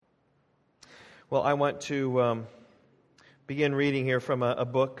Well, I want to begin reading here from a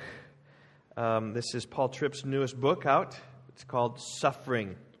book. This is Paul Tripp's newest book out. It's called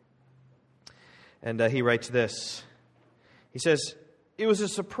Suffering. And he writes this. He says, "It was a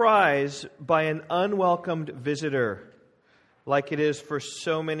surprise by an unwelcomed visitor, like it is for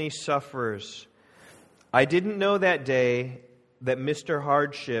so many sufferers. I didn't know that day that Mr.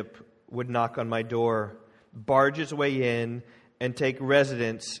 Hardship would knock on my door, barge his way in, and take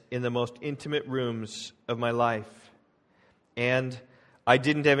residence in the most intimate rooms of my life. And I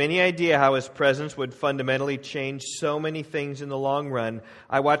didn't have any idea how his presence would fundamentally change so many things in the long run.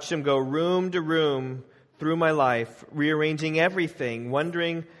 I watched him go room to room through my life, rearranging everything,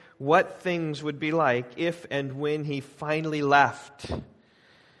 wondering what things would be like if and when he finally left.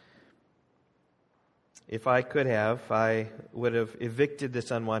 If I could have, I would have evicted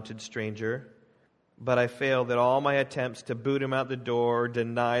this unwanted stranger, but I failed at all my attempts to boot him out the door or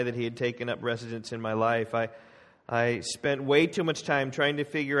deny that he had taken up residence in my life. I spent way too much time trying to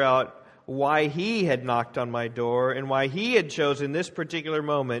figure out why he had knocked on my door and why he had chosen this particular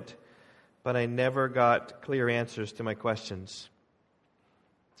moment, but I never got clear answers to my questions.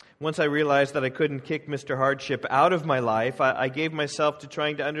 Once I realized that I couldn't kick Mr. Hardship out of my life, I gave myself to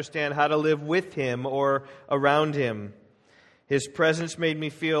trying to understand how to live with him or around him. His presence made me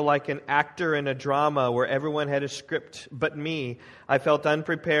feel like an actor in a drama where everyone had a script but me. I felt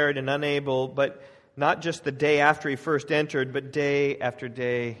unprepared and unable, but not just the day after he first entered, but day after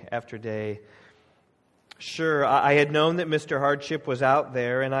day after day. Sure, I had known that Mr. Hardship was out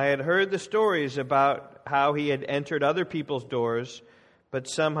there, and I had heard the stories about how he had entered other people's doors, but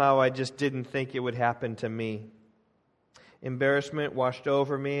somehow I just didn't think it would happen to me. Embarrassment washed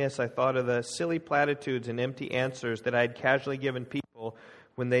over me as I thought of the silly platitudes and empty answers that I had casually given people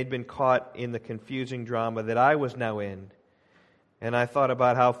when they'd been caught in the confusing drama that I was now in. And I thought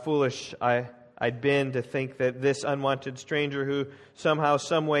about how foolish I'd been to think that this unwanted stranger who somehow,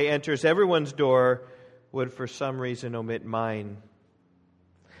 some way enters everyone's door would for some reason omit mine.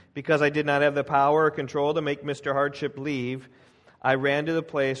 Because I did not have the power or control to make Mr. Hardship leave, I ran to the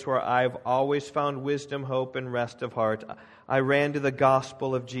place where I've always found wisdom, hope, and rest of heart. I ran to the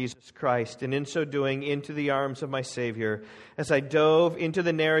gospel of Jesus Christ, and in so doing, into the arms of my Savior. As I dove into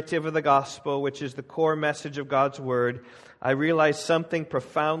the narrative of the gospel, which is the core message of God's Word, I realized something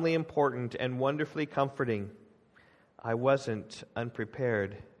profoundly important and wonderfully comforting. I wasn't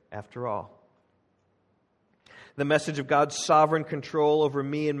unprepared after all. The message of God's sovereign control over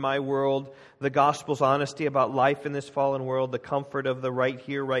me and my world, the gospel's honesty about life in this fallen world, the comfort of the right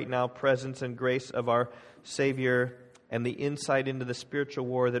here, right now presence and grace of our Savior, and the insight into the spiritual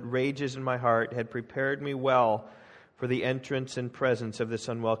war that rages in my heart had prepared me well for the entrance and presence of this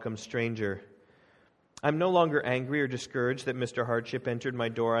unwelcome stranger. I'm no longer angry or discouraged that Mr. Hardship entered my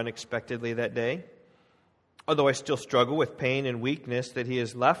door unexpectedly that day. Although I still struggle with pain and weakness that he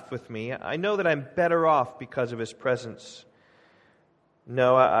has left with me, I know that I'm better off because of his presence.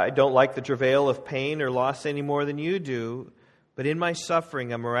 No, I don't like the travail of pain or loss any more than you do, but in my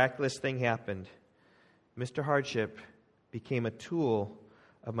suffering, a miraculous thing happened. Mr. Hardship became a tool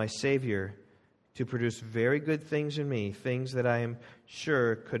of my Savior to produce very good things in me, things that I am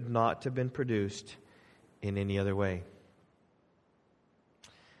sure could not have been produced in any other way."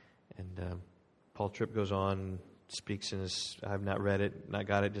 And Paul Tripp goes on, speaks in his, I've not read it, not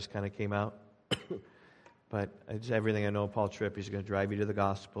got it, just kind of came out. But it's everything I know of Paul Tripp, he's going to drive you to the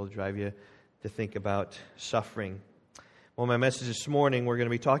gospel, drive you to think about suffering. Well, my message this morning, we're going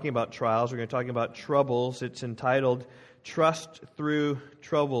to be talking about trials. We're going to be talking about troubles. It's entitled Trust Through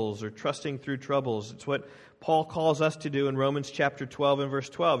Troubles, or Trusting Through Troubles. It's what Paul calls us to do in Romans chapter 12 and verse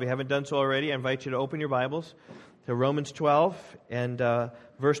 12. If you haven't done so already, I invite you to open your Bibles to Romans 12 and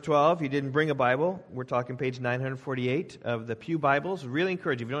verse 12. If you didn't bring a Bible, we're talking page 948 of the Pew Bibles. Really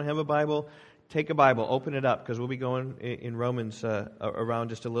encourage you, if you don't have a Bible, take a Bible, open it up, because we'll be going in Romans around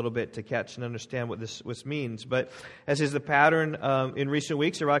just a little bit to catch and understand what this means. But as is the pattern in recent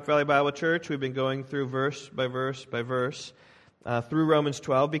weeks at Rock Valley Bible Church, we've been going through verse by verse by verse through Romans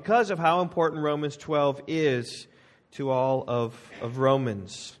 12 because of how important Romans 12 is to all of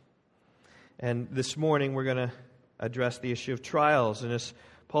Romans. And this morning we're going to address the issue of trials. And as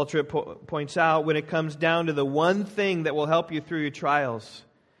Paul Tripp points out, when it comes down to the one thing that will help you through your trials,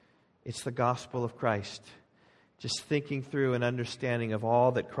 it's the gospel of Christ. Just thinking through and understanding of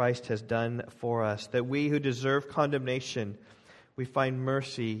all that Christ has done for us. That we who deserve condemnation, we find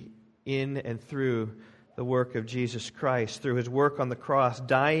mercy in and through the work of Jesus Christ. Through His work on the cross,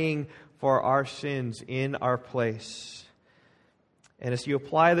 dying for our sins in our place. And as you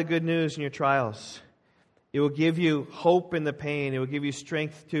apply the good news in your trials, It will give you hope in the pain. It will give you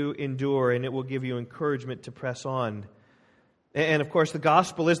strength to endure, and it will give you encouragement to press on. And of course, the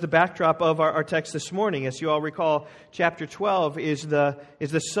gospel is the backdrop of our text this morning. As you all recall, chapter 12 is the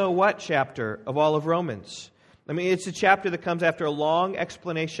so what chapter of all of Romans. I mean, it's a chapter that comes after a long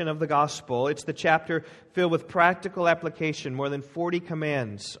explanation of the gospel. It's the chapter filled with practical application. More than 40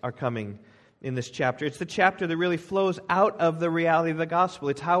 commands are coming in this chapter. It's the chapter that really flows out of the reality of the gospel.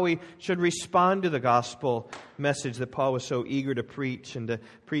 It's how we should respond to the gospel message that Paul was so eager to preach, and to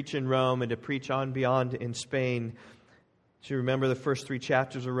preach in Rome, and to preach on beyond in Spain. Do you remember the first 3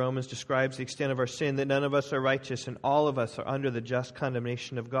 chapters of Romans describes the extent of our sin, that none of us are righteous and all of us are under the just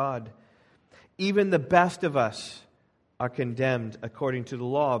condemnation of God. Even the best of us are condemned according to the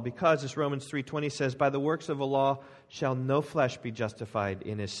law, because, as Romans 3:20 says, by the works of the law shall no flesh be justified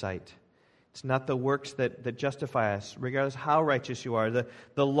in His sight. It's not the works that justify us, regardless how righteous you are.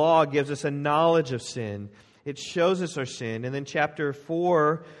 The law gives us a knowledge of sin. It shows us our sin. And then chapter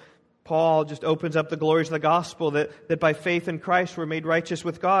 4, Paul just opens up the glories of the gospel that by faith in Christ we're made righteous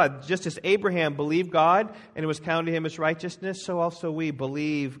with God. Just as Abraham believed God and it was counted to him as righteousness, so also we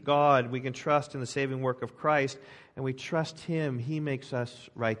believe God. We can trust in the saving work of Christ, and we trust Him. He makes us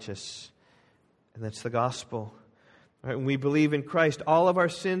righteous. And that's the gospel. Right, when we believe in Christ, all of our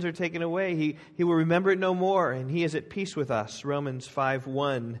sins are taken away. He will remember it no more, and He is at peace with us. Romans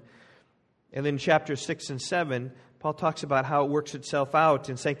 5:1. And then chapters 6 and 7, Paul talks about how it works itself out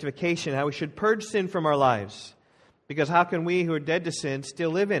in sanctification, how we should purge sin from our lives. Because how can we who are dead to sin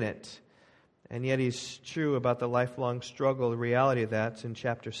still live in it? And yet he's true about the lifelong struggle, the reality of that. It's in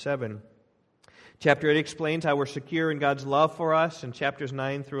chapter 7. Chapter 8 explains how we're secure in God's love for us, and chapters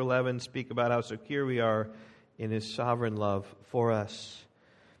 9 through 11 speak about how secure we are in His sovereign love for us.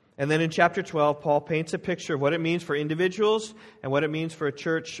 And then in chapter 12, Paul paints a picture of what it means for individuals and what it means for a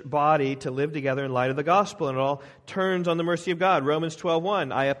church body to live together in light of the gospel. And it all turns on the mercy of God. Romans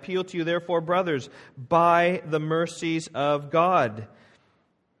 12:1, I appeal to you, therefore, brothers, by the mercies of God,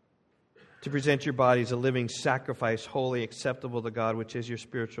 to present your bodies a living sacrifice, holy, acceptable to God, which is your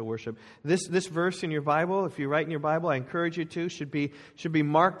spiritual worship. This verse in your Bible, if you write in your Bible, I encourage you to, should be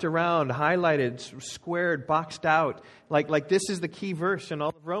marked around, highlighted, squared, boxed out. Like this is the key verse in all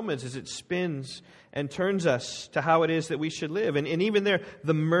of Romans, as it spins and turns us to how it is that we should live. And even there,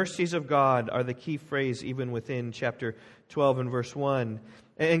 the mercies of God are the key phrase even within chapter 12 and verse 1.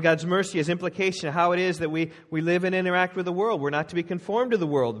 And God's mercy is implication of how it is that we live and interact with the world. We're not to be conformed to the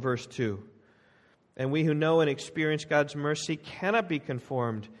world, verse 2. And we who know and experience God's mercy cannot be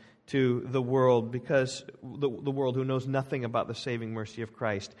conformed to the world, because the world who knows nothing about the saving mercy of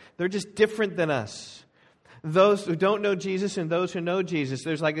Christ. They're just different than us. Those who don't know Jesus and those who know Jesus,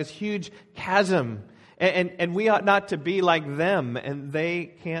 there's like this huge chasm. And we ought not to be like them, and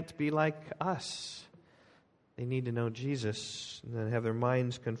they can't be like us. They need to know Jesus and then have their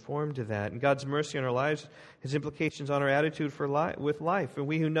minds conformed to that. And God's mercy on our lives has implications on our attitude with life. And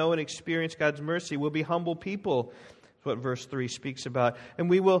we who know and experience God's mercy will be humble people. That's what verse 3 speaks about.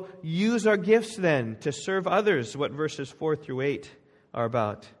 And we will use our gifts then to serve others, what verses 4 through 8 are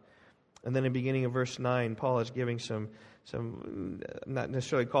about. And then in the beginning of verse 9, Paul is giving some not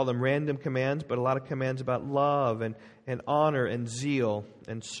necessarily call them random commands, but a lot of commands about love and honor and zeal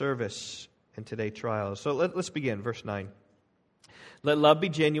and service and today trials. So let's begin. Verse 9. Let love be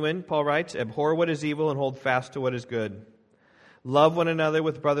genuine, Paul writes. Abhor what is evil and hold fast to what is good. Love one another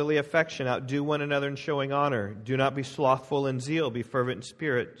with brotherly affection. Outdo one another in showing honor. Do not be slothful in zeal. Be fervent in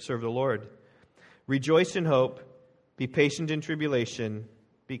spirit. Serve the Lord. Rejoice in hope. Be patient in tribulation.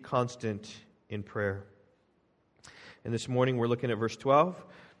 Be constant in prayer. And this morning we're looking at verse 12.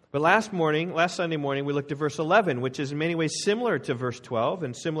 But last Sunday morning, we looked at verse 11, which is in many ways similar to verse 12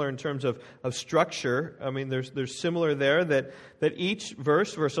 and similar in terms of structure. I mean, there's similar there that each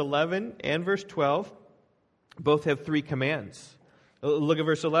verse 11 and verse 12, both have 3 commands. Look at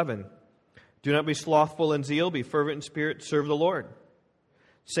verse 11. Do not be slothful in zeal, be fervent in spirit, serve the Lord.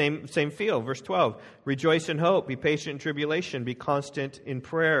 Same feel, verse 12. Rejoice in hope, be patient in tribulation, be constant in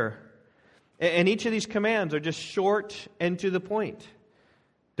prayer. And each of these commands are just short and to the point.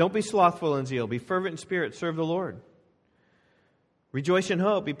 Don't be slothful in zeal. Be fervent in spirit. Serve the Lord. Rejoice in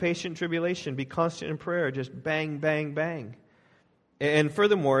hope. Be patient in tribulation. Be constant in prayer. Just bang, bang, bang. And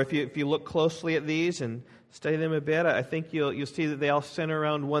furthermore, if you look closely at these and study them a bit, I think you'll see that they all center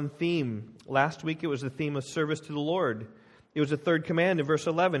around one theme. Last week it was the theme of service to the Lord. It was the third command in verse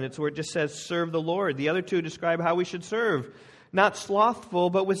 11. It's where it just says, serve the Lord. The other 2 describe how we should serve. Not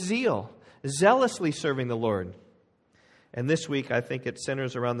slothful, but with zeal. Zealously serving the Lord. And this week, I think it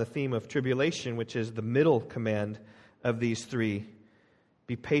centers around the theme of tribulation, which is the middle command of these 3.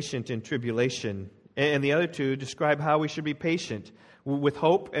 Be patient in tribulation And the other two describe how we should be patient with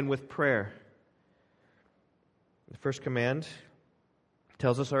hope and with prayer. The first command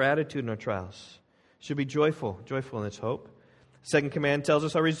tells us our attitude in our trials. Should be joyful in its hope. The second command tells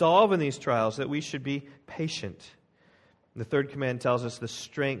us our resolve in these trials, that we should be patient. And the third command tells us the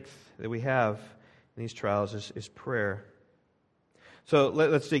strength that we have in these trials is prayer. So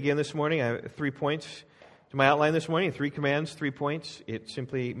let's dig in this morning. I have 3 points to my outline this morning. 3 commands, 3 points. It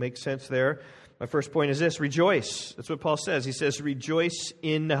simply makes sense there. My first point is this: rejoice. That's what Paul says. He says, rejoice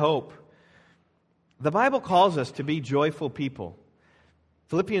in hope. The Bible calls us to be joyful people.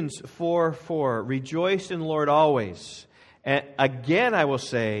 Philippians 4:4, rejoice in the Lord always. And again, I will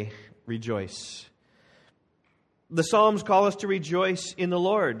say, rejoice. The Psalms call us to rejoice in the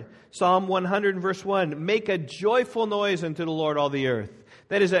Lord. Psalm 100 and verse 1, make a joyful noise unto the Lord all the earth.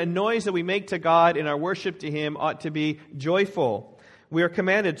 That is, a noise that we make to God in our worship to Him ought to be joyful. We are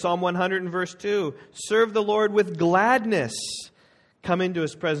commanded, Psalm 100 and verse 2, serve the Lord with gladness. Come into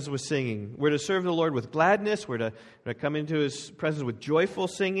His presence with singing. We're to serve the Lord with gladness. We're to come into His presence with joyful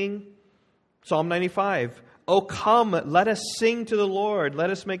singing. Psalm 95, O come, let us sing to the Lord. Let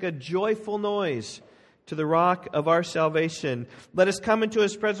us make a joyful noise to the rock of our salvation. Let us come into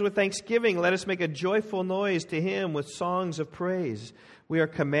His presence with thanksgiving. Let us make a joyful noise to Him with songs of praise. We are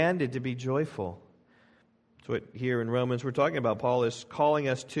commanded to be joyful. That's what here in Romans we're talking about. Paul is calling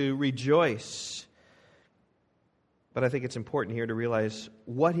us to rejoice. But I think it's important here to realize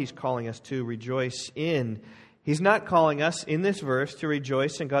what he's calling us to rejoice in. He's not calling us in this verse to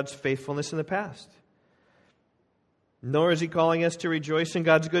rejoice in God's faithfulness in the past. Nor is he calling us to rejoice in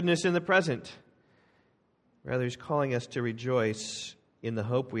God's goodness in the present. Rather, he's calling us to rejoice in the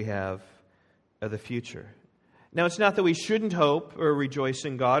hope we have of the future. Now, it's not that we shouldn't hope or rejoice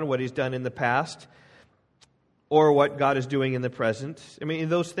in God and what He's done in the past or what God is doing in the present. I mean,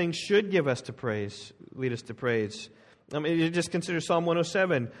 those things should give us to praise, lead us to praise. I mean, you just consider Psalm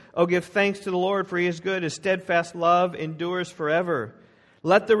 107. Oh, give thanks to the Lord, for He is good. His steadfast love endures forever.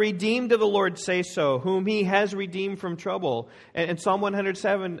 Let the redeemed of the Lord say so, whom He has redeemed from trouble. And Psalm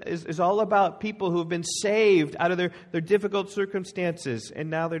 107 is all about people who have been saved out of their difficult circumstances. And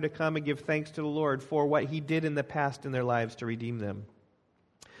now they're to come and give thanks to the Lord for what He did in the past in their lives to redeem them.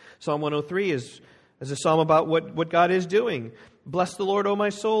 Psalm 103 is a psalm about what God is doing. Bless the Lord, O my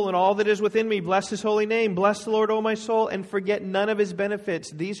soul, and all that is within me. Bless His holy name. Bless the Lord, O my soul, and forget none of His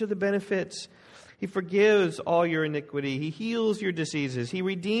benefits. These are the benefits. He forgives all your iniquity. He heals your diseases. He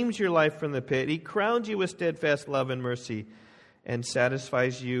redeems your life from the pit. He crowns you with steadfast love and mercy and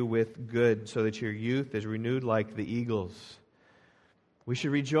satisfies you with good so that your youth is renewed like the eagles. We should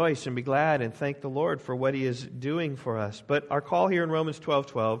rejoice and be glad and thank the Lord for what He is doing for us. But our call here in Romans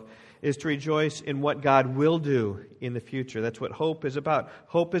 12:12 is to rejoice in what God will do in the future. That's what hope is about.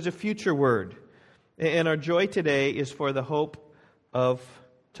 Hope is a future word. And our joy today is for the hope of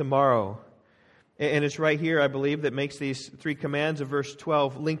tomorrow. And it's right here, I believe, that makes these 3 commands of verse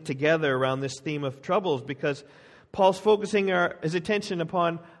 12 link together around this theme of troubles, because Paul's focusing his attention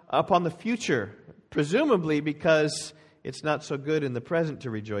upon the future, presumably because it's not so good in the present to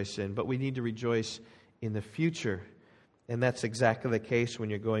rejoice in, but we need to rejoice in the future. And that's exactly the case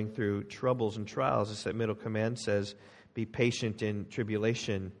when you're going through troubles and trials. As that middle command says, be patient in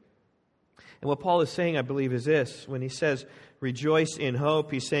tribulation. And what Paul is saying, I believe, is this. When he says, rejoice in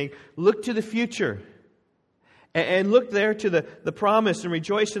hope, he's saying, look to the future. And look there to the promise and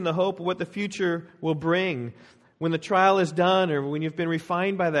rejoice in the hope of what the future will bring. When the trial is done, or when you've been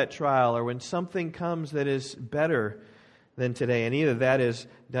refined by that trial, or when something comes that is better than today. And either that is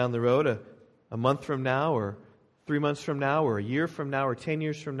down the road, a month from now, or 3 months from now, or a year from now, or 10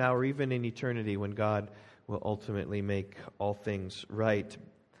 years from now, or even in eternity when God will ultimately make all things right.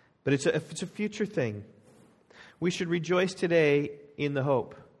 But it's a future thing. We should rejoice today in the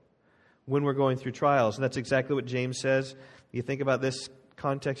hope when we're going through trials. And that's exactly what James says. You think about this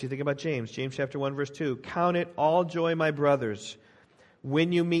context, you think about James. James chapter 1, verse 2. Count it all joy, my brothers,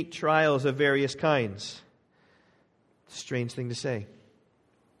 when you meet trials of various kinds. Strange thing to say.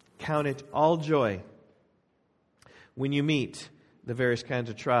 Count it all joy when you meet the various kinds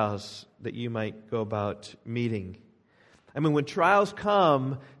of trials that you might go about meeting. I mean, when trials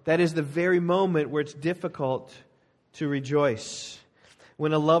come, that is the very moment where it's difficult to rejoice.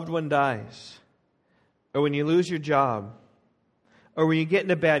 When a loved one dies, or when you lose your job, or when you get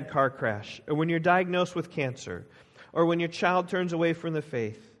in a bad car crash, or when you're diagnosed with cancer, or when your child turns away from the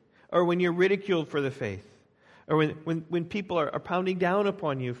faith, or when you're ridiculed for the faith, or when people are pounding down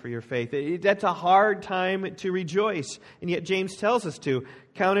upon you for your faith. That's a hard time to rejoice. And yet James tells us to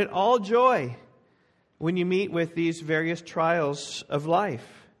count it all joy when you meet with these various trials of life.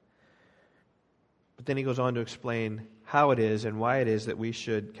 But then he goes on to explain how it is and why it is that we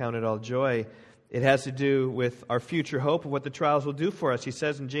should count it all joy. It has to do with our future hope of what the trials will do for us. He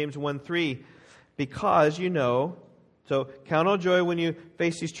says in James 1:3, because you know, so count all joy when you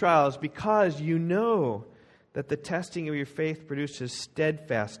face these trials, because you know that the testing of your faith produces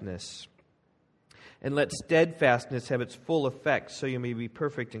steadfastness. And let steadfastness have its full effect, so you may be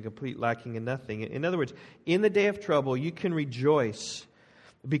perfect and complete, lacking in nothing. In other words, in the day of trouble, you can rejoice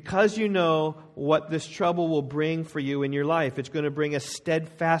because you know what this trouble will bring for you in your life. It's going to bring a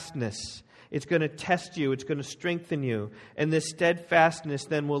steadfastness. It's going to test you. It's going to strengthen you. And this steadfastness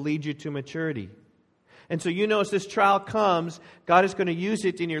then will lead you to maturity. And so you know as this trial comes, God is going to use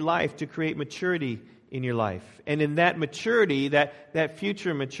it in your life to create maturity in your life. And in that maturity, that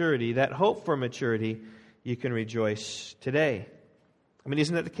future maturity, that hope for maturity, you can rejoice today. I mean,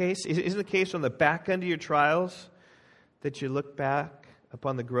 isn't that the case? Isn't the case on the back end of your trials that you look back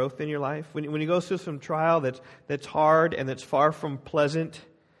upon the growth in your life? When you go through some trial that's hard and that's far from pleasant,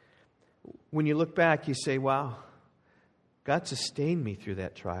 when you look back, you say, wow, God sustained me through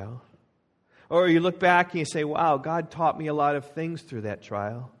that trial. Or you look back and you say, wow, God taught me a lot of things through that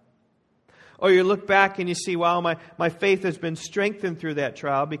trial. Or you look back and you see, wow, my faith has been strengthened through that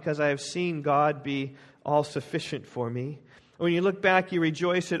trial because I have seen God be all sufficient for me. When you look back, you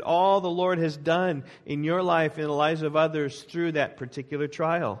rejoice at all the Lord has done in your life and in the lives of others through that particular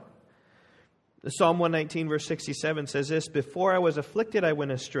trial. Psalm 119, verse 67 says this, before I was afflicted, I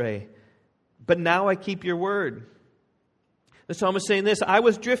went astray, but now I keep your word. The psalmist is saying this, I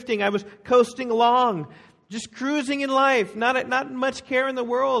was drifting, I was coasting along, just cruising in life, not much care in the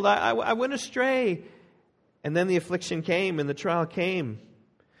world. I went astray. And then the affliction came and the trial came.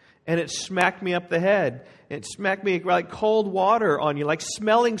 And it smacked me up the head. It smacked me like cold water on you, like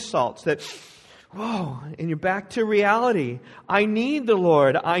smelling salts that, whoa, and you're back to reality. I need the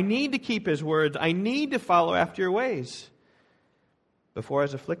Lord. I need to keep His words. I need to follow after your ways. Before I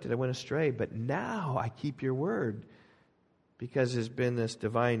was afflicted, I went astray. But now I keep your word because there's been this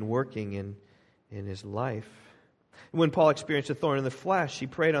divine working in his life. When Paul experienced a thorn in the flesh, he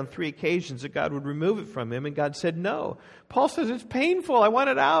prayed on 3 occasions that God would remove it from him, and God said no. Paul says, it's painful, I want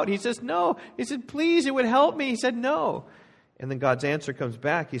it out. He says, no. He said, please, it would help me. He said, no. And then God's answer comes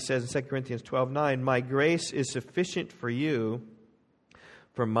back. He says in 2 Corinthians 12:9, my grace is sufficient for you,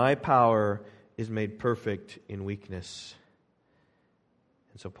 for my power is made perfect in weakness.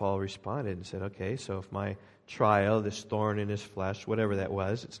 And so Paul responded and said, okay, so if my trial, this thorn in his flesh, whatever that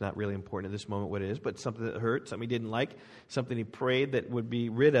was, it's not really important at this moment what it is, but something that hurt, something he didn't like, something he prayed that would be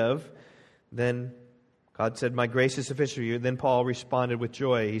rid of, then God said, my grace is sufficient for you. Then Paul responded with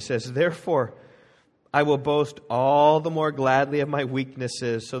joy. He says, therefore, I will boast all the more gladly of my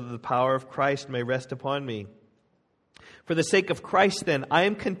weaknesses, so that the power of Christ may rest upon me. For the sake of Christ, then, I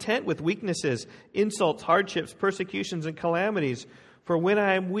am content with weaknesses, insults, hardships, persecutions, and calamities. For when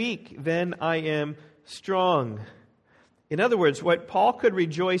I am weak, then I am strong. In other words, what Paul could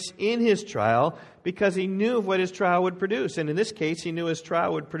rejoice in his trial because he knew of what his trial would produce. And in this case, he knew his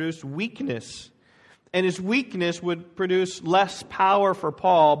trial would produce weakness. And his weakness would produce less power for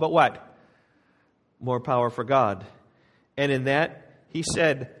Paul, but what? More power for God. And in that, he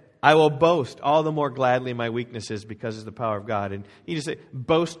said, I will boast all the more gladly in my weaknesses because of the power of God. And he just said,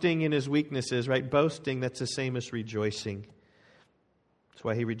 boasting in his weaknesses, right? Boasting, that's the same as rejoicing. That's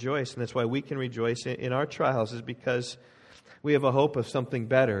why he rejoiced, and that's why we can rejoice in our trials, is because we have a hope of something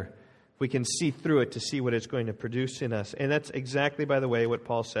better. We can see through it to see what it's going to produce in us. And that's exactly, by the way, what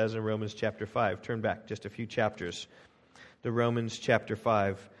Paul says in Romans chapter 5. Turn back just a few chapters to Romans chapter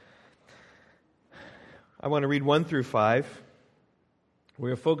 5. I want to read 1 through 5. We're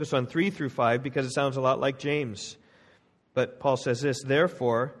going to focus on 3 through 5 because it sounds a lot like James. But Paul says this,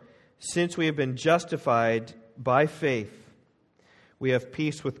 therefore, since we have been justified by faith, we have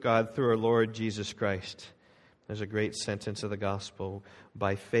peace with God through our Lord Jesus Christ. There's a great sentence of the gospel.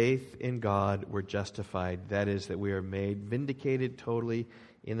 By faith in God, we're justified. That is, that we are made vindicated totally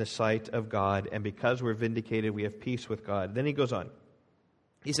in the sight of God. And because we're vindicated, we have peace with God. Then he goes on.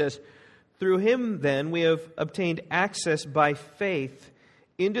 He says, through him, then, we have obtained access by faith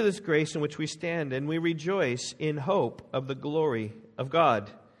into this grace in which we stand, and we rejoice in hope of the glory of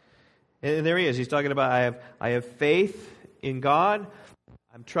God. And there he is. He's talking about, I have faith in God.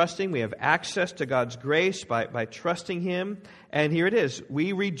 I'm trusting. We have access to God's grace by trusting Him. And here it is.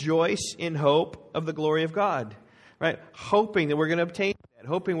 We rejoice in hope of the glory of God. Right? Hoping that we're going to obtain that.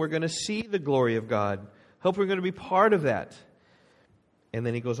 Hoping we're going to see the glory of God. Hoping we're going to be part of that. And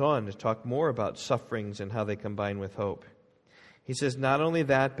then he goes on to talk more about sufferings and how they combine with hope. He says, not only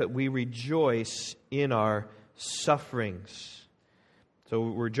that, but we rejoice in our sufferings. So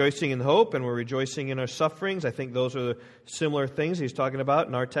we're rejoicing in hope and we're rejoicing in our sufferings. I think those are the similar things he's talking about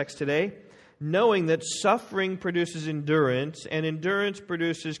in our text today. Knowing that suffering produces endurance, and endurance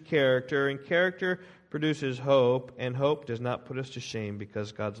produces character, and character produces hope, and hope does not put us to shame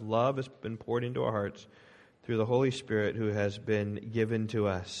because God's love has been poured into our hearts through the Holy Spirit who has been given to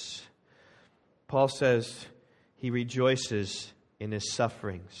us. Paul says he rejoices in his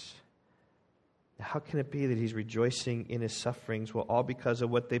sufferings. How can it be that he's rejoicing in his sufferings? Well, all because of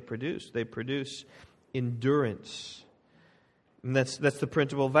what they produce. They produce endurance. And that's the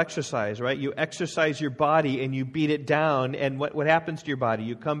principle of exercise, right? You exercise your body and you beat it down, and what happens to your body?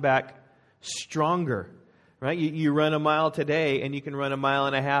 You come back stronger, right? You run a mile today and you can run 1.5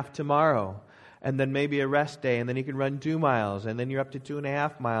 miles tomorrow. And then maybe a rest day, and then you can run 2 miles, and then you're up to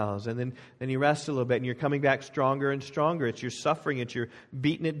 2.5 miles, and then you rest a little bit, and you're coming back stronger and stronger. It's your suffering, it's your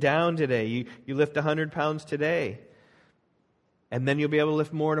beating it down today. You lift 100 pounds today, and then you'll be able to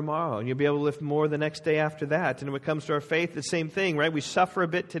lift more tomorrow, and you'll be able to lift more the next day after that. And when it comes to our faith, the same thing, right? We suffer a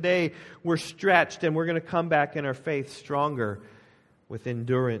bit today, we're stretched, and we're going to come back in our faith stronger with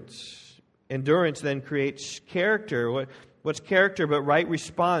endurance. Endurance then creates character. What's character but right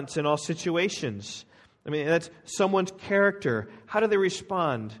response in all situations? I mean, that's someone's character. How do they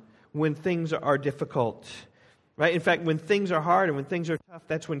respond when things are difficult? Right? In fact, when things are hard and when things are tough,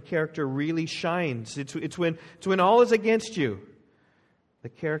 that's when character really shines. It's when all is against you. The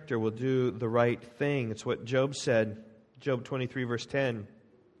character will do the right thing. It's what Job said, Job 23, verse 10.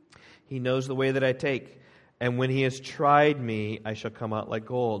 He knows the way that I take, and when he has tried me, I shall come out like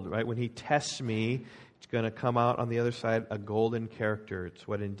gold. Right? When he tests me, it's going to come out on the other side a golden character. It's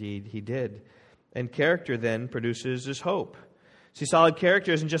what indeed he did. And character then produces this hope. See, solid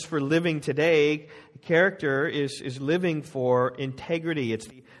character isn't just for living today. Character is living for integrity. It's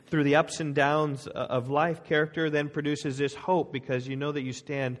through the ups and downs of life. Character then produces this hope because you know that you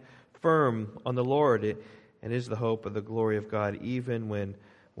stand firm on the Lord. And is the hope of the glory of God even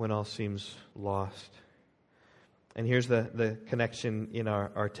when all seems lost. And here's the connection in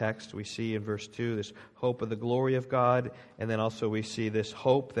our text. We see in verse 2 this hope of the glory of God, and then also we see this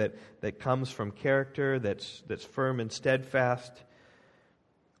hope that comes from character, that's firm and steadfast,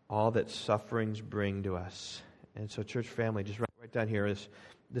 all that sufferings bring to us. And so, church family, just right down here is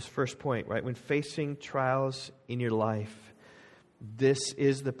this first point, right? When facing trials in your life, this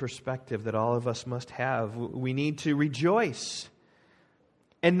is the perspective that all of us must have. We need to rejoice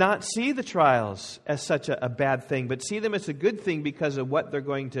and not see the trials as such a bad thing, but see them as a good thing because of what they're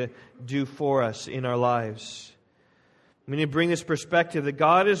going to do for us in our lives. We need to bring this perspective that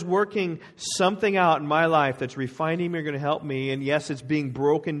God is working something out in my life that's refining me or going to help me. And yes, it's being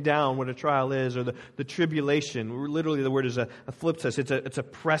broken down, what a trial is, or the tribulation. Literally, the word is a flipsis. It's a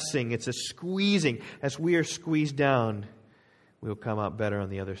pressing. It's a squeezing. As we are squeezed down, we will come out better on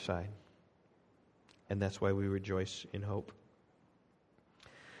the other side. And that's why we rejoice in hope.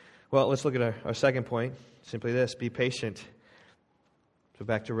 Well, let's look at our second point. Simply this, be patient. So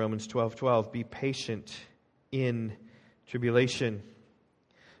back to Romans 12:12. Be patient in tribulation.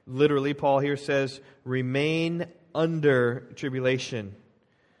 Literally, Paul here says, remain under tribulation.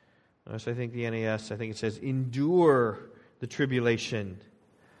 Notice, I think the NAS, it says, endure the tribulation.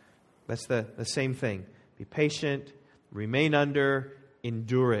 That's the same thing. Be patient, remain under,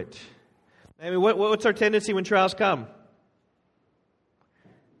 endure it. I mean, what's our tendency when trials come?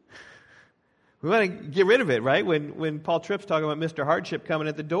 We want to get rid of it, right? When Paul Tripp's talking about Mr. Hardship coming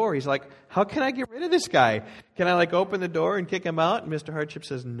at the door, he's like, how can I get rid of this guy? Can I open the door and kick him out? And Mr. Hardship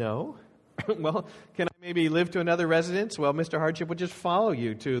says, no. Well, can I maybe live to another residence? Well, Mr. Hardship would just follow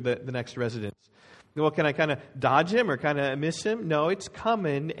you to the next residence. Well, can I kind of dodge him or kind of miss him? No, it's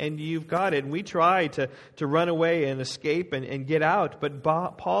coming and you've got it. And we try to run away and escape and get out. But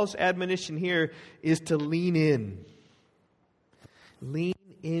Paul's admonition here is to lean in. Lean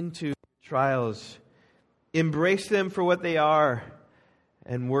into trials. Embrace them for what they are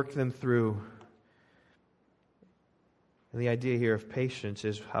and work them through. And the idea here of patience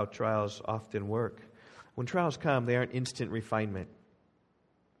is how trials often work. When trials come, they aren't instant refinement.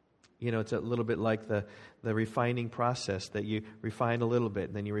 You know, it's a little bit like the refining process that you refine a little bit,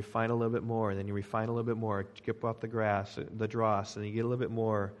 and then you refine a little bit more, and then you refine a little bit more, skip off the dross, and you get a little bit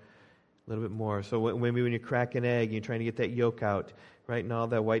more. So when you crack an egg, you're trying to get that yolk out, right, and all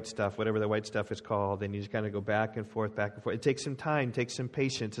that white stuff, whatever the white stuff is called, and you just kind of go back and forth. It takes some time, takes some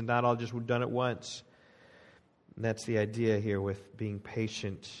patience, and not all just done at once. And that's the idea here with being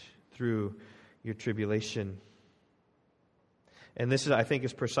patient through your tribulation. And this, I think,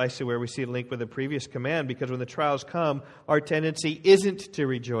 is precisely where we see a link with the previous command, because when the trials come, our tendency isn't to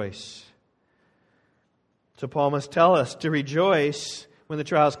rejoice. So Paul must tell us to rejoice when the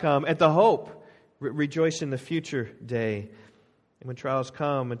trials come, at the hope. Rejoice in the future day. And when trials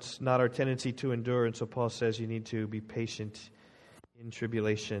come, it's not our tendency to endure. And so Paul says you need to be patient in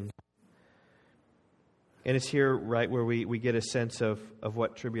tribulation. And it's here, right, where we get a sense of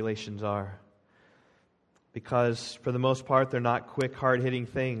what tribulations are. Because for the most part, they're not quick, hard-hitting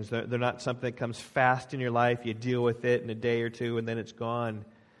things. They're not something that comes fast in your life. You deal with it in a day or two, and then it's gone.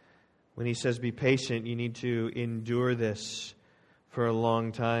 When he says be patient, you need to endure this for a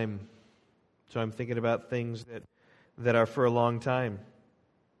long time. So I'm thinking about things that are for a long time.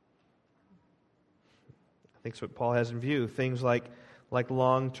 I think it's what Paul has in view. Things like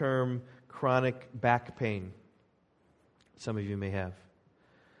long-term chronic back pain. Some of you may have.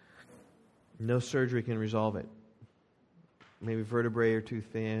 No surgery can resolve it. Maybe vertebrae are too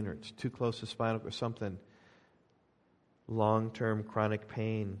thin, or it's too close to spinal or something. Long-term chronic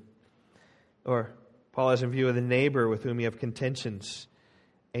pain. Or Paul has in view of the neighbor with whom you have contentions,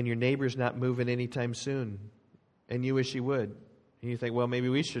 and your neighbor's not moving anytime soon, and you wish he would. And you think, well, maybe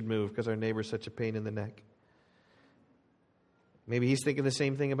we should move because our neighbor's such a pain in the neck. Maybe he's thinking the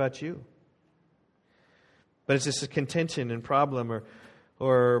same thing about you. But it's just a contention and problem,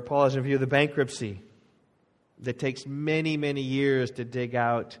 or Paul has in view of the bankruptcy that takes many, many years to dig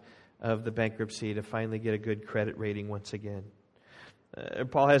out of the bankruptcy to finally get a good credit rating once again.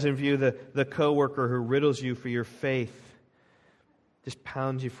 Paul has in view the coworker who riddles you for your faith, just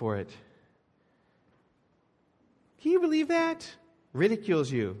pounds you for it. Can you believe that?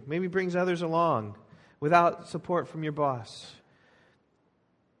 Ridicules you, maybe brings others along without support from your boss.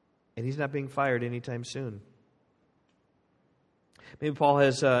 And he's not being fired anytime soon. Maybe Paul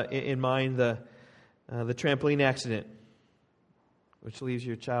has in mind the trampoline accident, which leaves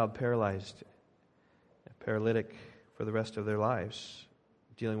your child paralyzed, paralytic for the rest of their lives,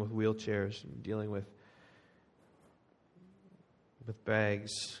 dealing with wheelchairs, and dealing with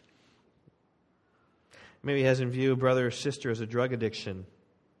bags. Maybe he has in view a brother or sister as a drug addiction,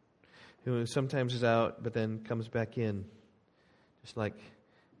 who sometimes is out but then comes back in. Just like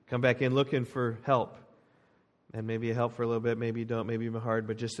come back in looking for help. And maybe you help for a little bit, maybe you don't, maybe you're hard,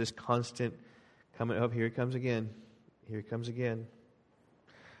 but just this constant coming up, here it comes again, here it comes again.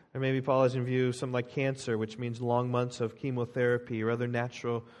 Or maybe Paul has in view something like cancer, which means long months of chemotherapy or other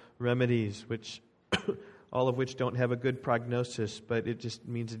natural remedies, which all of which don't have a good prognosis, but it just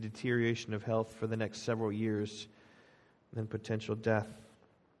means a deterioration of health for the next several years, and then potential death.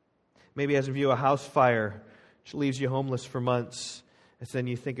 Maybe he has in view a house fire, which leaves you homeless for months. And then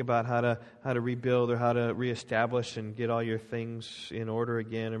you think about how to rebuild or how to reestablish and get all your things in order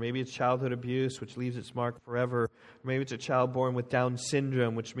again. Or maybe it's childhood abuse, which leaves its mark forever. Or maybe it's a child born with Down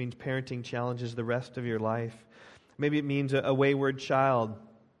syndrome, which means parenting challenges the rest of your life. Maybe it means a wayward child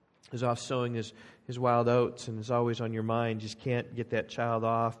who's off sowing his wild oats and is always on your mind. You just can't get that child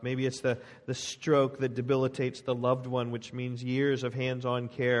off. Maybe it's the stroke that debilitates the loved one, which means years of hands-on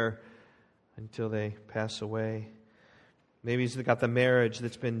care until they pass away. Maybe he's got the marriage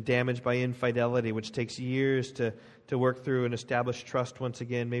that's been damaged by infidelity, which takes years to work through and establish trust once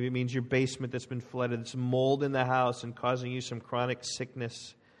again. Maybe it means your basement that's been flooded, it's mold in the house and causing you some chronic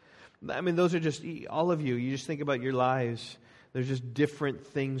sickness. I mean, those are just, all of you. You just think about your lives. There's just different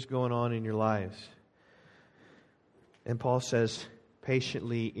things going on in your lives. And Paul says,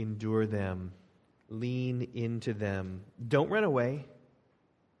 patiently endure them. Lean into them. Don't run away.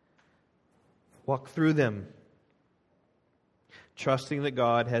 Walk through them. Trusting that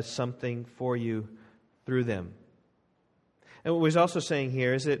God has something for you through them. And what he's also saying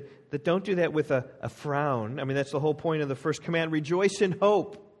here is that don't do that with a frown. I mean, that's the whole point of the first command. Rejoice in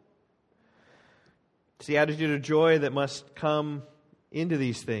hope. It's the attitude of joy that must come into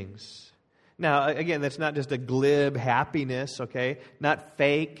these things. Now, again, that's not just a glib happiness, okay? Not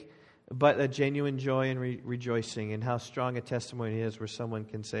fake, but a genuine joy and rejoicing. And how strong a testimony it is where someone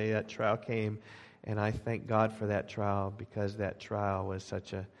can say that trial came, and I thank God for that trial because that trial was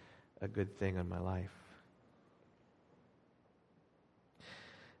such a good thing in my life.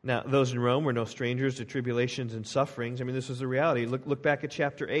 Now, those in Rome were no strangers to tribulations and sufferings. I mean, this was the reality. Look back at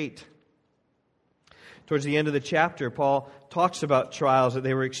chapter 8. Towards the end of the chapter, Paul talks about trials that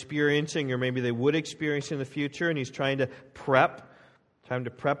they were experiencing or maybe they would experience in the future, and he's trying to prep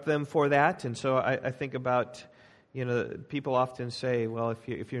them for that. And so I think about, people often say, well,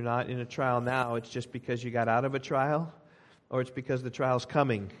 if you're not in a trial now, it's just because you got out of a trial, or it's because the trial's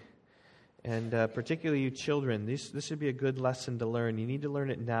coming. And particularly you children, this would be a good lesson to learn. You need to learn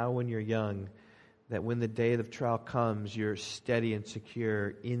it now when you're young, that when the day of trial comes, you're steady and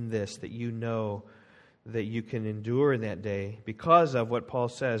secure in this, that you know that you can endure in that day because of what Paul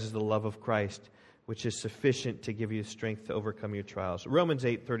says is the love of Christ, which is sufficient to give you strength to overcome your trials. Romans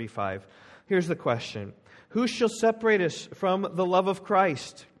 8:35. Here's the question. Who shall separate us from the love of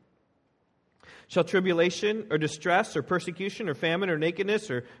Christ? Shall tribulation or distress or persecution or famine or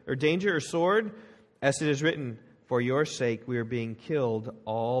nakedness or danger or sword? As it is written, for your sake we are being killed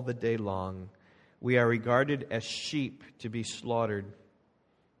all the day long. We are regarded as sheep to be slaughtered.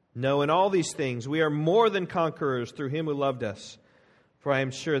 No, in all these things we are more than conquerors through Him who loved us. For I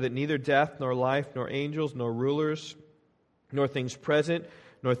am sure that neither death, nor life, nor angels, nor rulers, nor things present,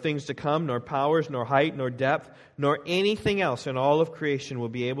 nor things to come, nor powers, nor height, nor depth, nor anything else in all of creation will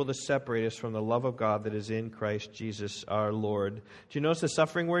be able to separate us from the love of God that is in Christ Jesus our Lord. Do you notice the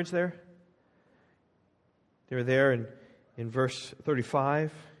suffering words there? They're there in verse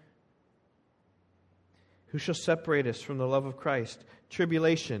 35. Who shall separate us from the love of Christ?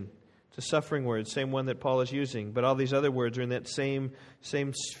 Tribulation. It's a suffering word, same one that Paul is using. But all these other words are in that same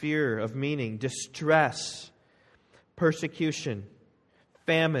sphere of meaning. Distress, persecution,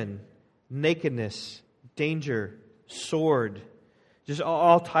 famine, nakedness, danger, sword. Just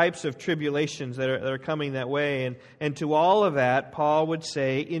all types of tribulations that are coming that way. And to all of that, Paul would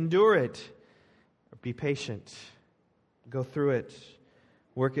say, endure it. Be patient. Go through it.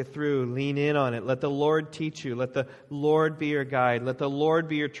 Work it through. Lean in on it. Let the Lord teach you. Let the Lord be your guide. Let the Lord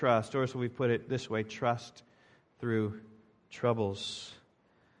be your trust. Or as we put it this way, trust through troubles.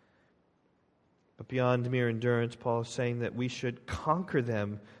 But beyond mere endurance, Paul is saying that we should conquer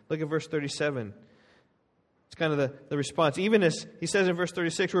them. Look at verse 37. It's kind of the response. Even as he says in verse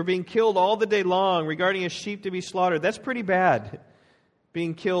 36, we're being killed all the day long, regarding as sheep to be slaughtered. That's pretty bad.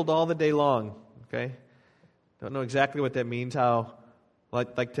 Being killed all the day long. Okay? Don't know exactly what that means, how,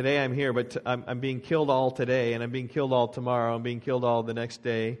 like today I'm here, but I'm being killed all today, and I'm being killed all tomorrow, I'm being killed all the next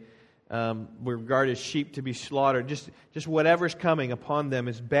day. We're regarded as sheep to be slaughtered. Just whatever's coming upon them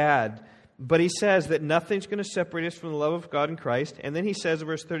is bad. But he says that nothing's going to separate us from the love of God in Christ. And then he says in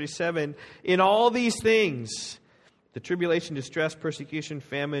verse 37, in all these things, the tribulation, distress, persecution,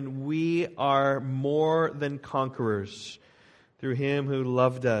 famine, we are more than conquerors through Him who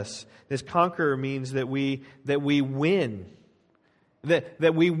loved us. This conqueror means that we win.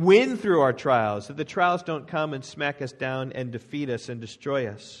 That we win through our trials. That the trials don't come and smack us down and defeat us and destroy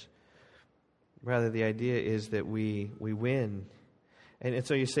us. Rather, the idea is that we win. And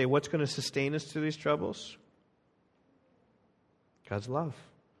so you say, what's going to sustain us through these troubles? God's love.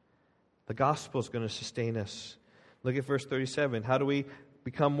 The gospel is going to sustain us. Look at verse 37. How do we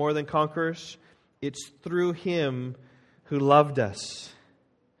become more than conquerors? It's through Him who loved us.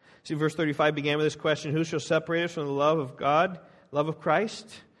 See, verse 35 began with this question, who shall separate us from the love of God, love of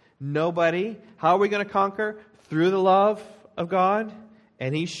Christ? Nobody. How are we going to conquer? Through the love of God.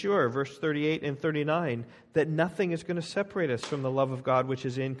 And He's sure, verse 38 and 39, that nothing is going to separate us from the love of God which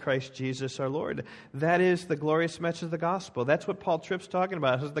is in Christ Jesus our Lord. That is the glorious message of the gospel. That's what Paul Tripp's talking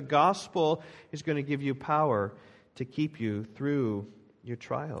about. Is the gospel is going to give you power to keep you through your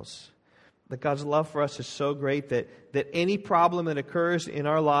trials. That God's love for us is so great that any problem that occurs in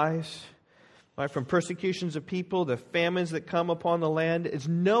our lives, right, from persecutions of people to famines that come upon the land, is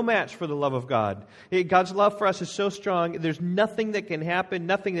no match for the love of God. God's love for us is so strong, there's nothing that can happen,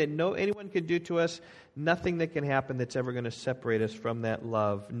 nothing that anyone can do to us, nothing that can happen that's ever going to separate us from that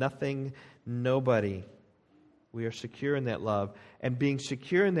love. Nothing, nobody. We are secure in that love. And being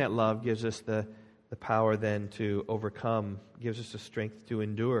secure in that love gives us the power then to overcome, gives us the strength to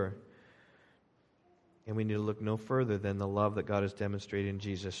endure. And we need to look no further than the love that God has demonstrated in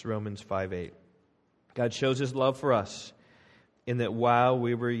Jesus. Romans 5:8. God shows His love for us in that while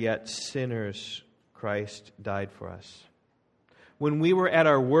we were yet sinners, Christ died for us. When we were at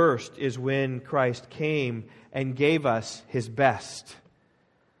our worst is when Christ came and gave us His best.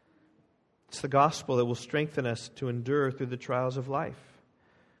 It's the gospel that will strengthen us to endure through the trials of life.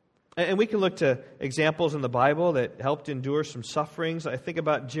 And we can look to examples in the Bible that helped endure some sufferings. I think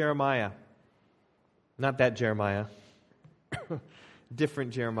about Jeremiah. Not that Jeremiah.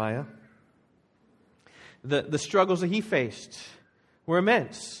 Different Jeremiah. The struggles that he faced were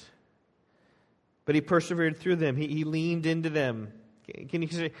immense. But he persevered through them. He leaned into them. Can you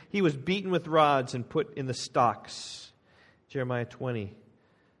say he was beaten with rods and put in the stocks? Jeremiah 20,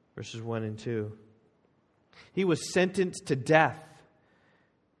 verses 1 and 2. He was sentenced to death.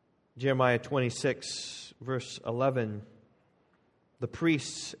 Jeremiah 26, verse 11. The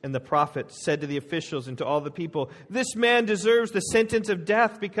priests and the prophets said to the officials and to all the people, "This man deserves the sentence of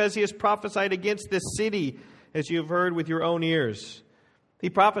death because he has prophesied against this city, as you have heard with your own ears." He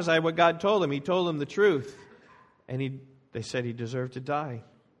prophesied what God told him. He told them the truth. And they said he deserved to die.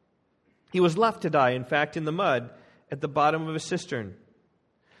 He was left to die, in fact, in the mud at the bottom of a cistern.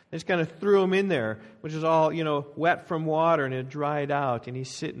 They just kind of threw him in there, which is all, wet from water, and it dried out. And he's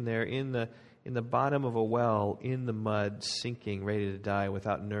sitting there in the bottom of a well, in the mud, sinking, ready to die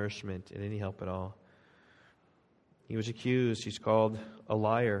without nourishment and any help at all. He was accused. He's called a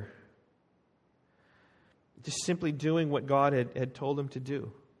liar. Just simply doing what God had told him to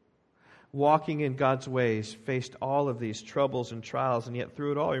do. Walking in God's ways, faced all of these troubles and trials, and yet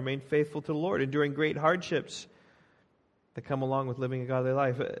through it all, he remained faithful to the Lord, enduring great hardships that come along with living a godly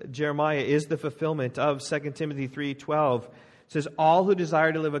life. Jeremiah is the fulfillment of 2 Timothy 3:12. It says, all who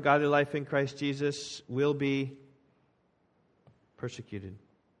desire to live a godly life in Christ Jesus will be persecuted.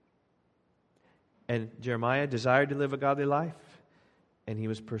 And Jeremiah desired to live a godly life, and he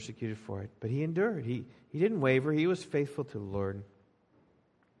was persecuted for it. But he endured. He didn't waver. He was faithful to the Lord.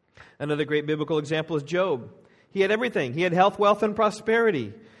 Another great biblical example is Job. He had everything. He had health, wealth, and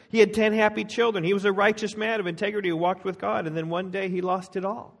prosperity. He had 10 happy children. He was a righteous man of integrity who walked with God. And then one day he lost it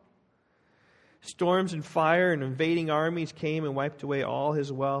all. Storms and fire and invading armies came and wiped away all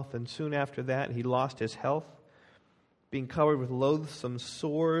his wealth. And soon after that, he lost his health, being covered with loathsome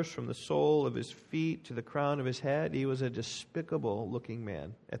sores from the sole of his feet to the crown of his head. He was a despicable-looking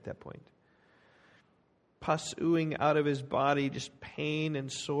man at that point. Pus oohing out of his body, just pain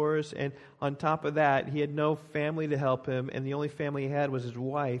and sores. And on top of that, he had no family to help him, and the only family he had was his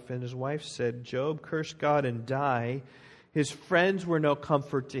wife. And his wife said, Job, curse God and die. His friends were no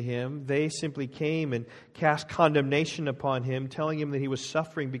comfort to him. They simply came and cast condemnation upon him, telling him that he was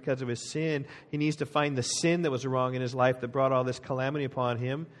suffering because of his sin. He needs to find the sin that was wrong in his life that brought all this calamity upon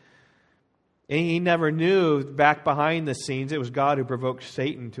him. And he never knew, back behind the scenes, it was God who provoked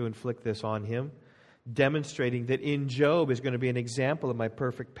Satan to inflict this on him, demonstrating that in Job is going to be an example of my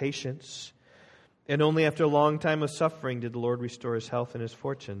perfect patience. And only after a long time of suffering did the Lord restore his health and his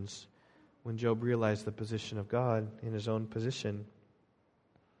fortunes, when Job realized the position of God in his own position.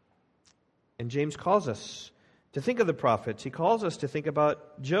 And James calls us to think of the prophets. He calls us to think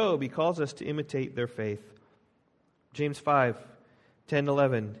about Job. He calls us to imitate their faith. James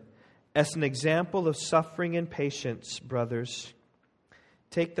 5:10-11. As an example of suffering and patience, brothers,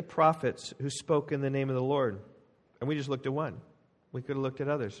 take the prophets who spoke in the name of the Lord. And we just looked at one. We could have looked at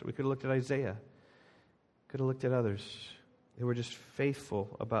others. We could have looked at Isaiah. Could have looked at others who were just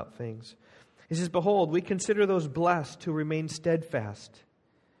faithful about things. He says, behold, we consider those blessed who remain steadfast.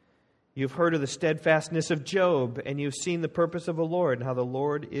 You've heard of the steadfastness of Job, and you've seen the purpose of the Lord, and how the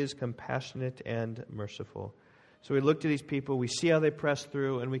Lord is compassionate and merciful. So we look to these people, we see how they press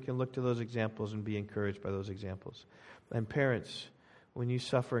through, and we can look to those examples and be encouraged by those examples. And parents, when you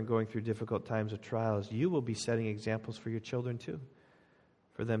suffer and going through difficult times of trials, you will be setting examples for your children too,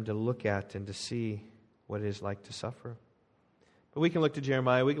 for them to look at and to see what it is like to suffer. But we can look to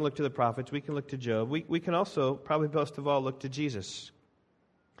Jeremiah, we can look to the prophets, we can look to Job. We can also, probably best of all, look to Jesus.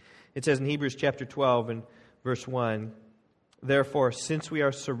 It says in Hebrews chapter 12 and verse 1, therefore, since we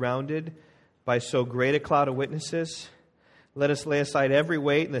are surrounded by so great a cloud of witnesses, let us lay aside every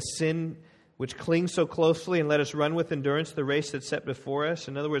weight and the sin which clings so closely, and let us run with endurance the race that's set before us.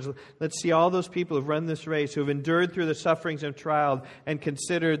 In other words, let's see all those people who have run this race, who have endured through the sufferings of trial, and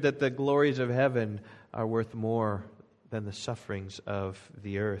considered that the glories of heaven are worth more than the sufferings of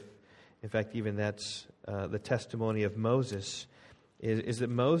the earth. In fact, even that's the testimony of Moses, is that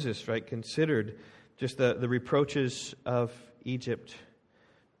Moses, right, considered just the reproaches of Egypt.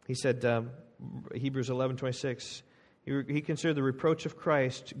 He said, Hebrews 11:26, he considered the reproach of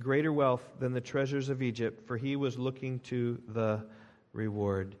Christ greater wealth than the treasures of Egypt, for he was looking to the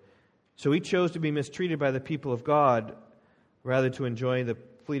reward. So he chose to be mistreated by the people of God rather to enjoy the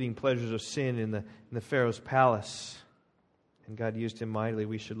fleeting pleasures of sin in the Pharaoh's palace. And God used him mightily.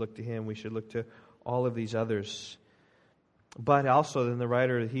 We should look to him. We should look to all of these others. But also then the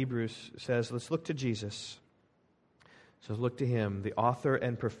writer of Hebrews says, let's look to Jesus. So look to him, the author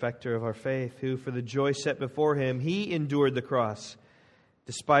and perfecter of our faith, who for the joy set before him, he endured the cross,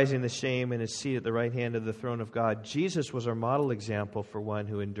 despising the shame, and is seated at the right hand of the throne of God. Jesus was our model example for one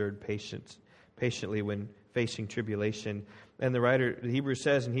who endured patiently when facing tribulation. And the writer of Hebrews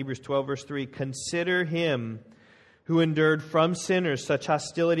says in Hebrews 12 verse 3, consider him who endured from sinners such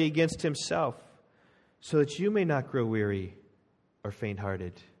hostility against himself, so that you may not grow weary or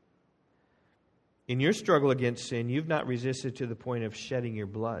faint-hearted. In your struggle against sin, you've not resisted to the point of shedding your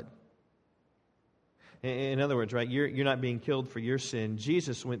blood. In other words, right, you're not being killed for your sin.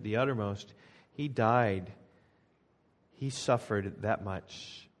 Jesus went the uttermost. He died. He suffered that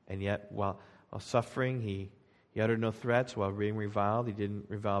much. And yet, while suffering, he uttered no threats. While being reviled, he didn't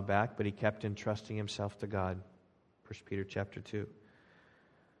revile back, but he kept entrusting himself to God. 1 Peter chapter 2.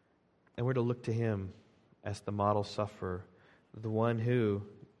 And we're to look to him as the model sufferer, the one who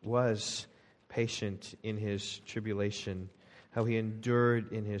was patient in his tribulation, how he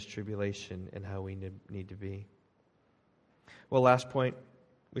endured in his tribulation, and how we need to be. Well, last point,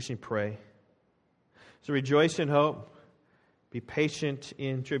 we should pray. So rejoice in hope, be patient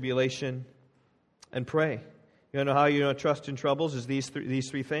in tribulation, and pray. You want to know how you trust in troubles is these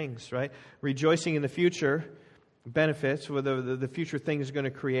three things, right? Rejoicing in the future benefits, whether the future thing is going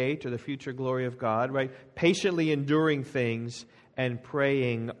to create or the future glory of God, right? Patiently enduring things and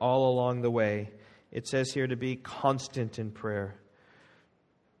praying all along the way. It says here to be constant in prayer.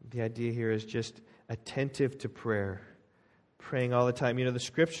 The idea here is just attentive to prayer, praying all the time. The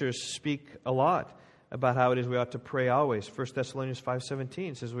Scriptures speak a lot about how it is we ought to pray always. 1 Thessalonians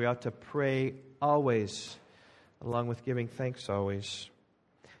 5:17 says we ought to pray always, along with giving thanks always.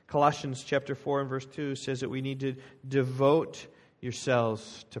 Colossians chapter 4 and verse 2 says that we need to devote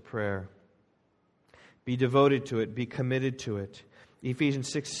yourselves to prayer. Be devoted to it. Be committed to it.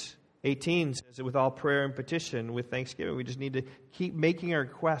 Ephesians 6:18 says that with all prayer and petition, with thanksgiving, we just need to keep making our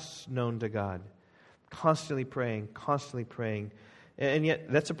requests known to God. Constantly praying, constantly praying. And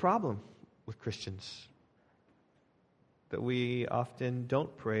yet, that's a problem with Christians, that we often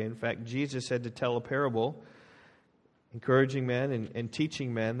don't pray. In fact, Jesus had to tell a parable, encouraging men and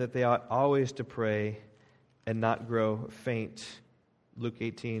teaching men that they ought always to pray and not grow faint. Luke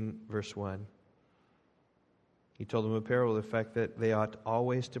 18, verse 1. He told them a parable of the fact that they ought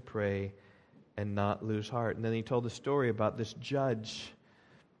always to pray and not lose heart. And then he told a story about this judge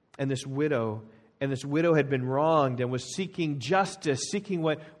and this widow. And this widow had been wronged and was seeking justice, seeking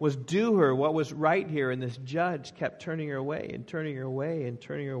what was due her, what was right here. And this judge kept turning her away and turning her away and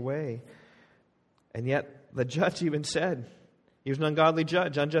turning her away. And yet the judge even said, he was an ungodly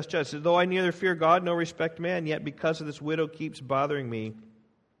judge, unjust judge, said, though I neither fear God nor respect man, yet because of this widow keeps bothering me,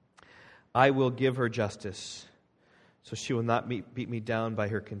 I will give her justice, so she will not beat me down by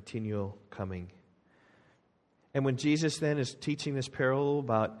her continual coming. And when Jesus then is teaching this parable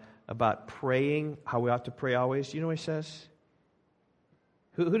about praying, how we ought to pray always, you know what he says?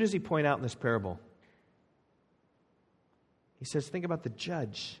 Who does he point out in this parable? He says, think about the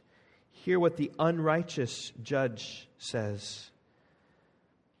judge. Hear what the unrighteous judge says.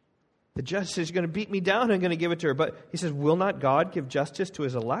 The judge says, you're going to beat me down, I'm going to give it to her. But he says, will not God give justice to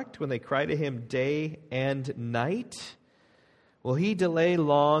his elect when they cry to him day and night? Will he delay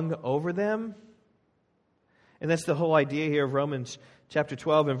long over them? And that's the whole idea here of Romans chapter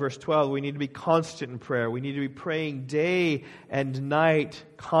 12 and verse 12. We need to be constant in prayer. We need to be praying day and night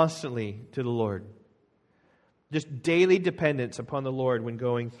constantly to the Lord. Just daily dependence upon the Lord when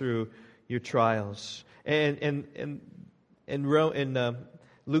going through your trials. And in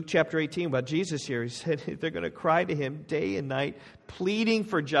Luke chapter 18 about Jesus here, he said they're going to cry to him day and night, pleading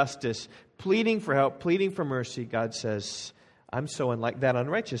for justice, pleading for help, pleading for mercy. God says, I'm so unlike that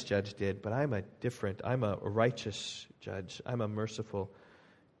unrighteous judge did, but I'm a righteous judge. I'm a merciful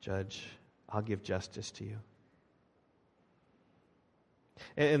judge. I'll give justice to you.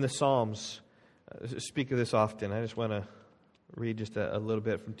 And the Psalms speak of this often. I just want to read just a little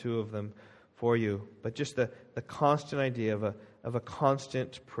bit from two of them for you. But just the constant idea of a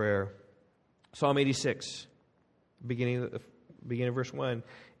constant prayer. Psalm 86, beginning of verse 1.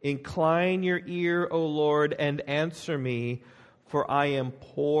 Incline your ear, O Lord, and answer me, for I am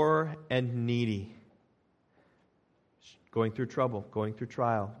poor and needy. Going through trouble, going through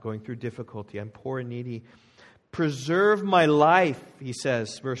trial, going through difficulty. I'm poor and needy. Preserve my life, he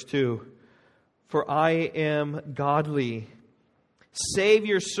says, verse 2. For I am godly. Save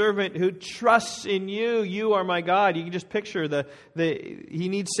your servant who trusts in you. You are my God. You can just picture he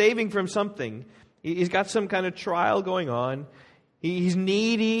needs saving from something. He's got some kind of trial going on. He's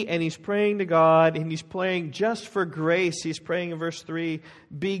needy and he's praying to God and he's praying just for grace. He's praying in verse 3,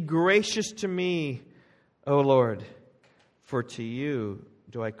 be gracious to me, O Lord, for to you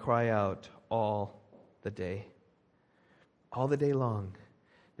do I cry out all the day. All the day long.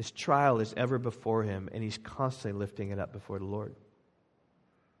 This trial is ever before him, and he's constantly lifting it up before the Lord.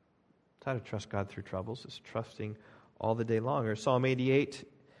 That's how to trust God through troubles, is trusting all the day long. Or Psalm 88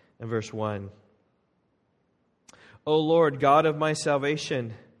 and verse 1. O Lord, God of my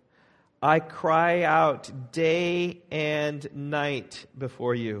salvation, I cry out day and night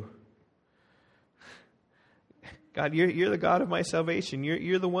before you. God, you're the God of my salvation.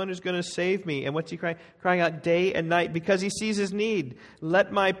 You're the one who's going to save me. And what's he crying? Crying out day and night because he sees his need.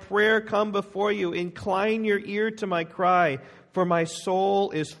 Let my prayer come before you. Incline your ear to my cry, for my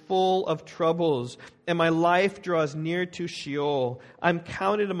soul is full of troubles, and my life draws near to Sheol. I'm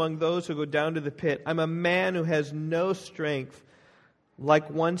counted among those who go down to the pit. I'm a man who has no strength.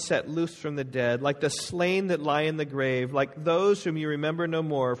 like one set loose from the dead, like the slain that lie in the grave, like those whom you remember no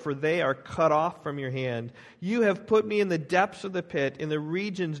more, for they are cut off from your hand. You have put me in the depths of the pit, in the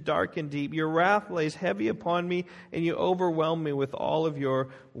regions dark and deep. Your wrath lays heavy upon me, and you overwhelm me with all of your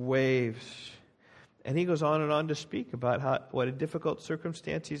waves. And he goes on and on to speak about what a difficult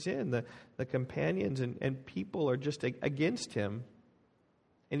circumstance he's in. The companions and people are just against him.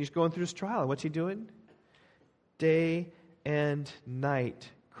 And he's going through his trial. What's he doing? Day and night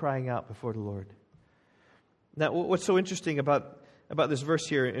crying out before the Lord. Now, what's so interesting about this verse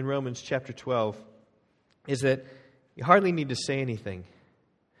here in Romans chapter 12 is that you hardly need to say anything.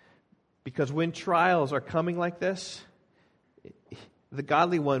 Because when trials are coming like this, the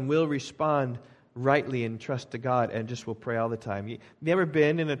godly one will respond rightly and trust to God and just will pray all the time. You ever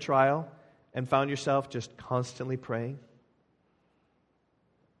been in a trial and found yourself just constantly praying?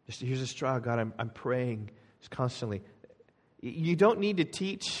 Just here's this trial, God, I'm praying just constantly. You don't need to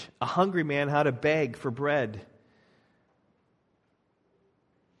teach a hungry man how to beg for bread.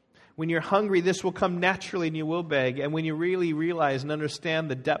 When you're hungry, this will come naturally and you will beg. And when you really realize and understand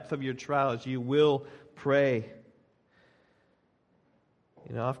the depth of your trials, you will pray.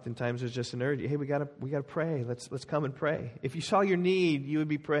 Oftentimes there's just an urge. Hey, we gotta pray. Let's come and pray. If you saw your need, you would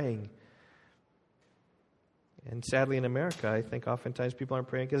be praying. And sadly in America, I think oftentimes people aren't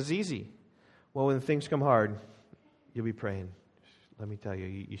praying because it's easy. Well, when things come hard, you'll be praying. Let me tell you,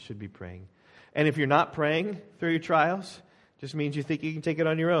 you should be praying. And if you're not praying through your trials, it just means you think you can take it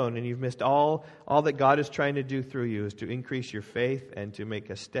on your own and you've missed all that God is trying to do through you is to increase your faith and to make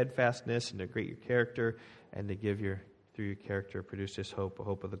a steadfastness and to create your character and to give through your character, produce this hope, a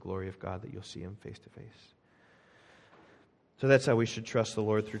hope of the glory of God that you'll see Him face to face. So that's how we should trust the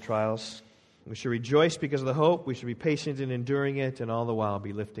Lord through trials. We should rejoice because of the hope. We should be patient in enduring it and all the while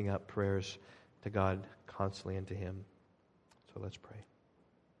be lifting up prayers to God constantly and to Him. So let's pray.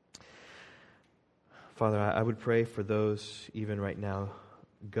 Father, I would pray for those even right now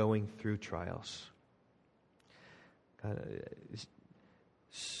going through trials. God,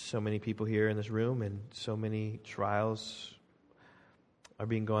 so many people here in this room and so many trials are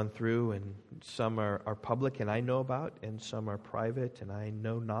being gone through, and some are public and I know about, and some are private and I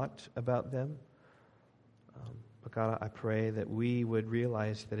know not about them. But God, I pray that we would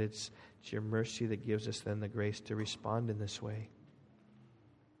realize that it's your mercy that gives us then the grace to respond in this way.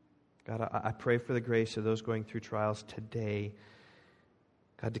 God, I pray for the grace of those going through trials today.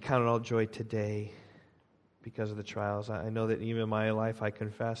 God, to count it all joy today because of the trials. I know that even in my life I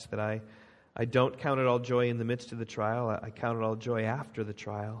confess that I don't count it all joy in the midst of the trial. I count it all joy after the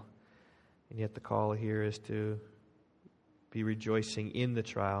trial. And yet the call here is to be rejoicing in the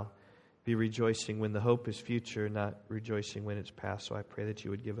trial. Be rejoicing when the hope is future, not rejoicing when it's past. So I pray that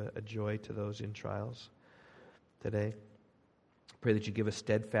you would give a joy to those in trials today. Pray that you give us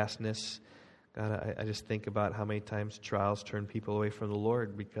steadfastness. God, I just think about how many times trials turn people away from the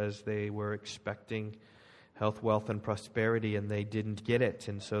Lord because they were expecting health, wealth, and prosperity, and they didn't get it,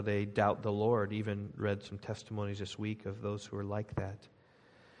 and so they doubt the Lord. Even read some testimonies this week of those who are like that.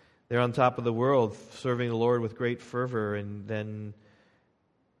 They're on top of the world, serving the Lord with great fervor, and then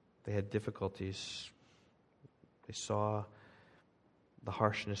they had difficulties. They saw the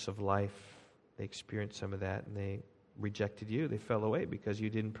harshness of life. They experienced some of that, and they rejected you. They fell away because you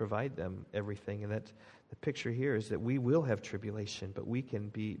didn't provide them everything. And that's the picture here is that we will have tribulation, but we can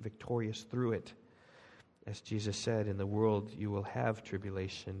be victorious through it. As Jesus said, in the world you will have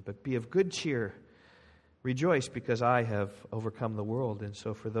tribulation, but be of good cheer. Rejoice because I have overcome the world. And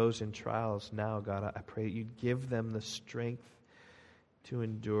so for those in trials now, God, I pray you'd give them the strength to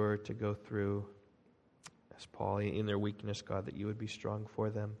endure, to go through, as Paul, in their weakness, God, that you would be strong for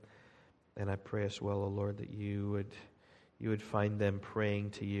them. And I pray as well, O Lord, that you would find them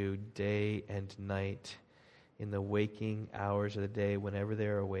praying to you day and night in the waking hours of the day, whenever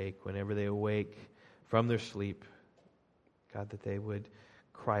they awake from their sleep. God, that they would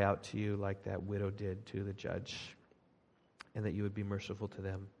cry out to you like that widow did to the judge, and that you would be merciful to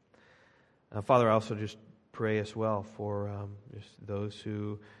them. Father, I also just pray as well for just those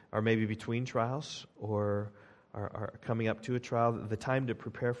who are maybe between trials or are coming up to a trial. The time to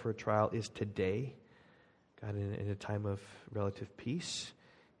prepare for a trial is today. God, in a time of relative peace,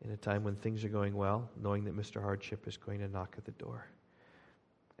 in a time when things are going well, knowing that Mr. Hardship is going to knock at the door.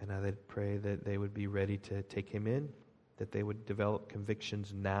 And I would pray that they would be ready to take him in, that they would develop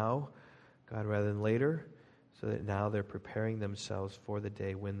convictions now, God, rather than later, so that now they're preparing themselves for the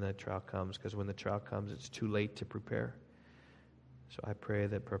day when the trial comes, because when the trial comes, it's too late to prepare. So I pray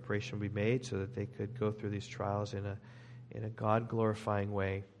that preparation will be made so that they could go through these trials in a God-glorifying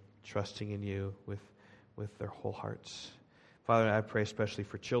way, trusting in you with their whole hearts. Father, I pray especially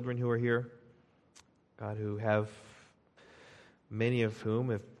for children who are here, God, who have, many of whom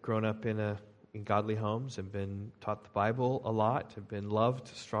have grown up in godly homes, have been taught the Bible a lot, have been loved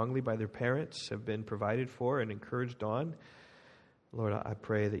strongly by their parents, have been provided for and encouraged on. Lord, I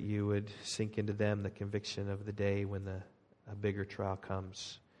pray that you would sink into them the conviction of the day when a bigger trial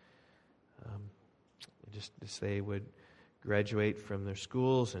comes. Just as they would graduate from their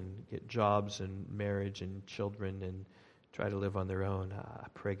schools and get jobs and marriage and children and try to live on their own. I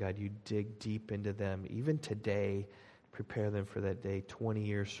pray, God, you dig deep into them. Even today, prepare them for that day 20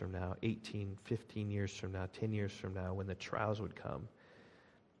 years from now, 18, 15 years from now, 10 years from now, when the trials would come,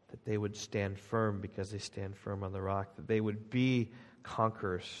 that they would stand firm because they stand firm on the rock, that they would be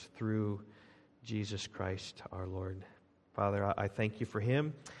conquerors through Jesus Christ our Lord. Father, I thank you for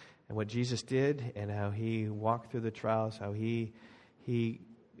him and what Jesus did and how he walked through the trials, how he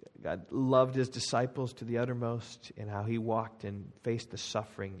God loved his disciples to the uttermost, and how he walked and faced the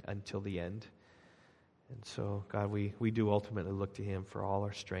suffering until the end. And so, God, we do ultimately look to him for all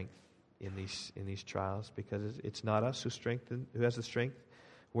our strength in these trials, because it's not us who has the strength.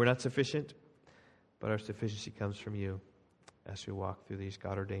 We're not sufficient, but our sufficiency comes from you as we walk through these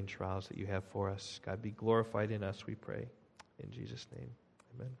God-ordained trials that you have for us. God, be glorified in us, we pray. In Jesus' name,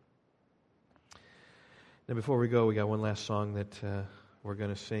 amen. Now, before we go, we got one last song that we're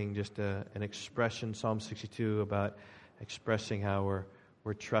going to sing, just an expression, Psalm 62, about expressing how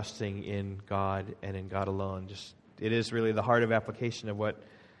we're trusting in God and in God alone. It is really the heart of application of what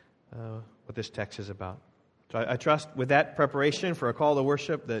this text is about. So I trust with that preparation for a call to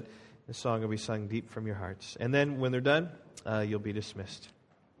worship that the song will be sung deep from your hearts. And then when they're done, you'll be dismissed.